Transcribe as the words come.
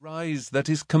rise that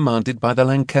is commanded by the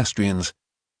Lancastrians.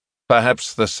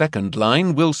 Perhaps the second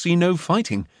line will see no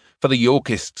fighting, for the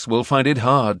Yorkists will find it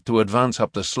hard to advance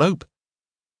up the slope.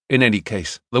 In any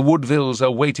case, the Woodvilles are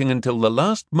waiting until the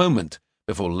last moment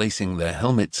before lacing their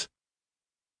helmets.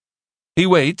 He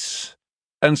waits,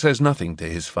 and says nothing to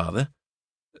his father.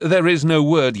 There is no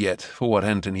word yet for what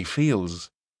Antony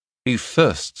feels. He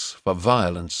thirsts for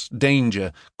violence,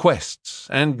 danger, quests,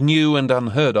 and new and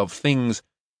unheard of things.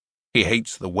 He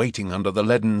hates the waiting under the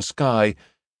leaden sky,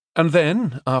 and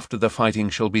then, after the fighting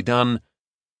shall be done,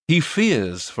 he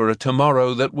fears for a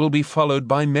tomorrow that will be followed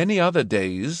by many other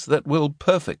days that will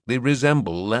perfectly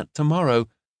resemble that tomorrow.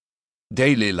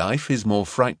 Daily life is more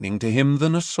frightening to him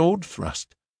than a sword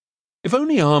thrust. If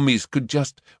only armies could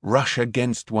just rush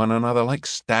against one another like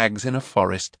stags in a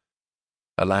forest.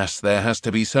 Alas, there has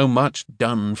to be so much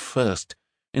done first,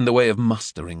 in the way of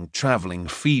mustering, travelling,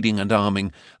 feeding and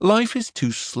arming. Life is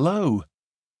too slow.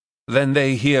 Then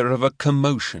they hear of a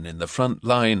commotion in the front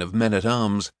line of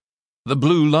men-at-arms. The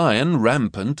Blue Lion,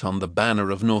 rampant on the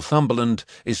banner of Northumberland,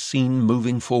 is seen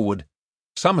moving forward.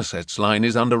 Somerset's line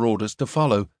is under orders to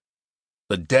follow.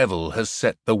 The devil has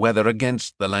set the weather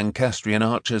against the Lancastrian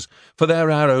archers, for their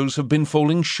arrows have been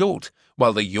falling short,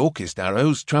 while the Yorkist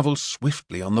arrows travel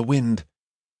swiftly on the wind.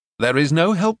 There is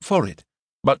no help for it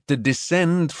but to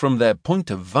descend from their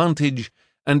point of vantage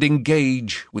and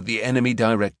engage with the enemy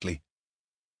directly.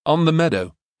 On the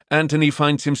meadow, Antony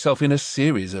finds himself in a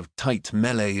series of tight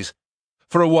melees.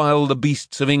 For a while the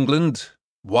beasts of England,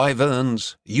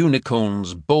 wyverns,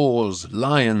 unicorns, boars,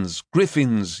 lions,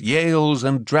 griffins, yaels,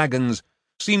 and dragons,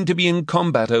 seem to be in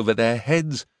combat over their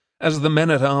heads, as the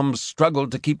men-at-arms struggle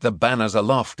to keep the banners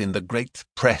aloft in the great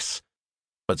press.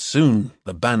 But soon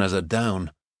the banners are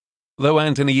down. Though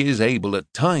Antony is able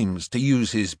at times to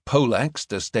use his poleaxe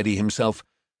to steady himself,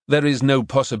 there is no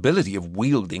possibility of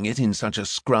wielding it in such a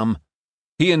scrum.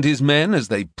 He and his men, as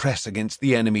they press against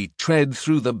the enemy, tread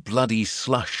through the bloody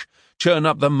slush, churn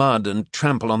up the mud and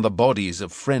trample on the bodies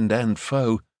of friend and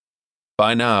foe.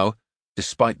 By now,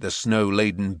 despite the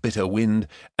snow-laden bitter wind,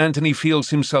 Antony feels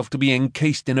himself to be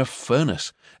encased in a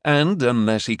furnace, and,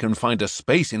 unless he can find a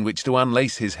space in which to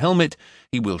unlace his helmet,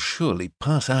 he will surely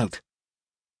pass out.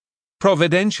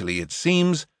 Providentially, it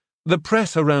seems, the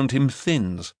press around him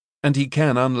thins, and he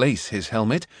can unlace his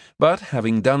helmet, but,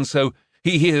 having done so,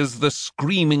 he hears the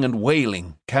screaming and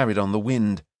wailing carried on the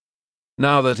wind.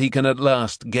 Now that he can at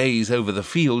last gaze over the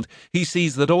field, he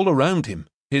sees that all around him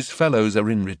his fellows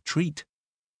are in retreat.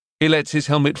 He lets his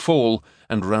helmet fall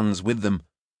and runs with them.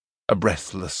 A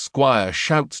breathless squire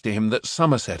shouts to him that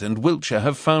Somerset and Wiltshire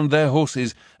have found their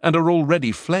horses and are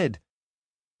already fled.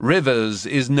 Rivers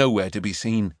is nowhere to be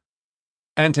seen.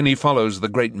 Antony follows the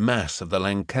great mass of the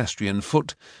Lancastrian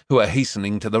foot, who are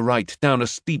hastening to the right down a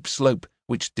steep slope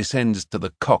which descends to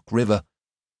the Cock River.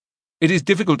 It is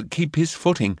difficult to keep his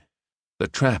footing. The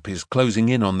trap is closing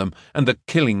in on them, and the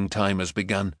killing time has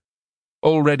begun.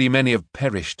 Already many have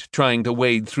perished trying to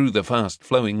wade through the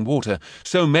fast-flowing water,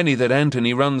 so many that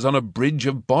Antony runs on a bridge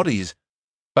of bodies.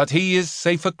 But he is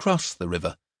safe across the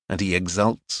river, and he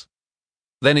exults.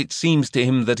 Then it seems to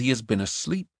him that he has been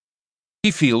asleep. He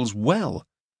feels well.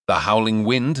 The howling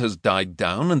wind has died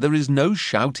down, and there is no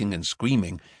shouting and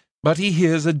screaming, but he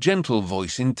hears a gentle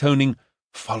voice intoning,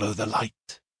 "Follow the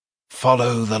light,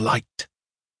 follow the light."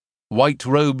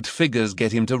 White-robed figures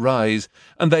get him to rise,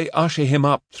 and they usher him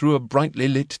up through a brightly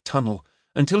lit tunnel,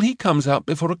 until he comes out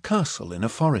before a castle in a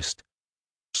forest.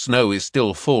 Snow is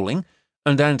still falling,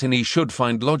 and Antony should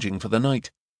find lodging for the night.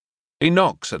 He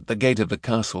knocks at the gate of the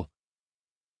castle.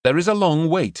 There is a long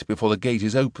wait before the gate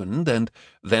is opened, and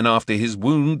then after his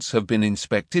wounds have been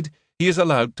inspected, he is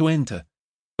allowed to enter.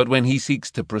 But when he seeks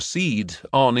to proceed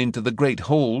on into the great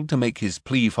hall to make his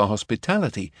plea for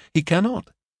hospitality, he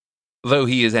cannot. Though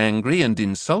he is angry and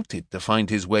insulted to find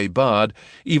his way barred,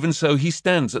 even so he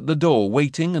stands at the door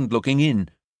waiting and looking in,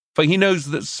 for he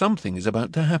knows that something is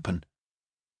about to happen.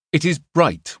 It is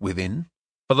bright within,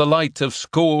 for the light of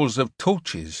scores of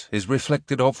torches is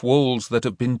reflected off walls that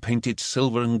have been painted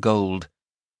silver and gold.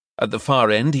 At the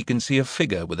far end he can see a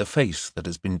figure with a face that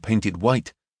has been painted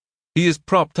white. He is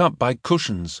propped up by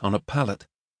cushions on a pallet.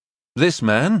 This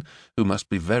man, who must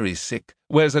be very sick,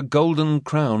 wears a golden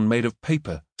crown made of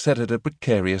paper set at a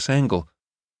precarious angle.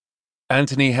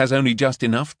 Antony has only just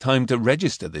enough time to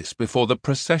register this before the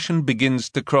procession begins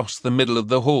to cross the middle of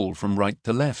the hall from right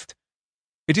to left.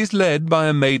 It is led by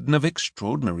a maiden of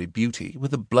extraordinary beauty,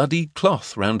 with a bloody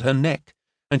cloth round her neck,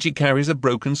 and she carries a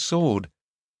broken sword.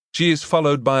 She is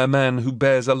followed by a man who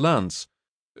bears a lance,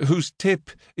 whose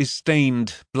tip is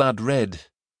stained blood-red,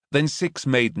 then 6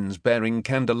 maidens bearing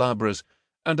candelabras,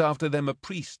 and after them a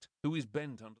priest who is bent under